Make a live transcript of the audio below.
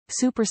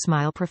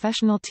Supersmile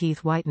Professional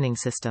Teeth Whitening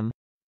System.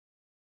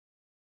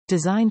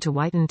 Designed to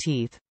whiten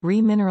teeth,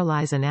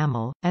 re-mineralize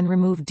enamel, and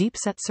remove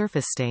deep-set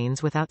surface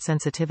stains without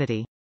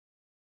sensitivity.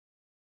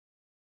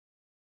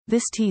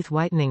 This teeth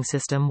whitening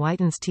system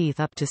whitens teeth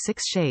up to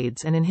 6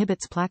 shades and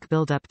inhibits plaque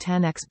buildup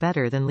 10x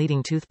better than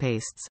leading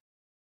toothpastes.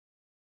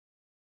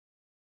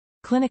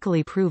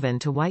 Clinically proven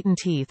to whiten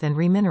teeth and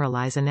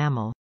remineralize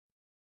enamel.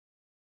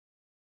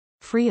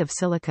 Free of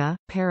silica,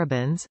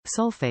 parabens,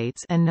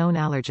 sulfates, and known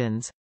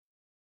allergens.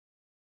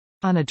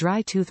 On a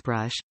dry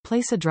toothbrush,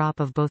 place a drop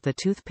of both the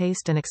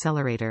toothpaste and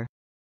accelerator.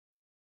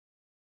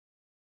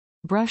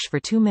 Brush for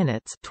 2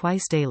 minutes,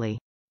 twice daily.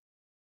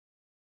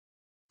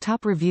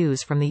 Top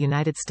reviews from the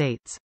United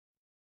States.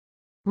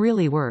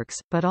 Really works,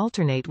 but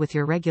alternate with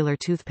your regular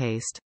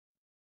toothpaste.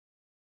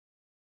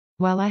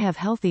 While I have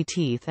healthy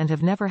teeth and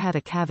have never had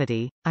a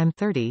cavity, I'm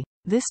 30,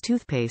 this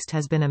toothpaste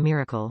has been a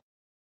miracle.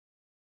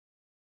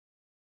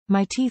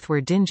 My teeth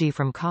were dingy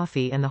from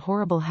coffee and the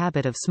horrible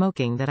habit of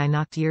smoking that I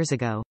knocked years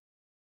ago.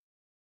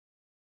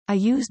 I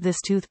used this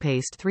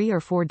toothpaste 3 or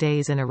 4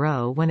 days in a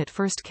row when it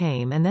first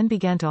came and then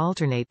began to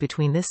alternate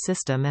between this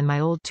system and my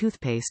old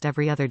toothpaste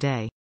every other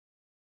day.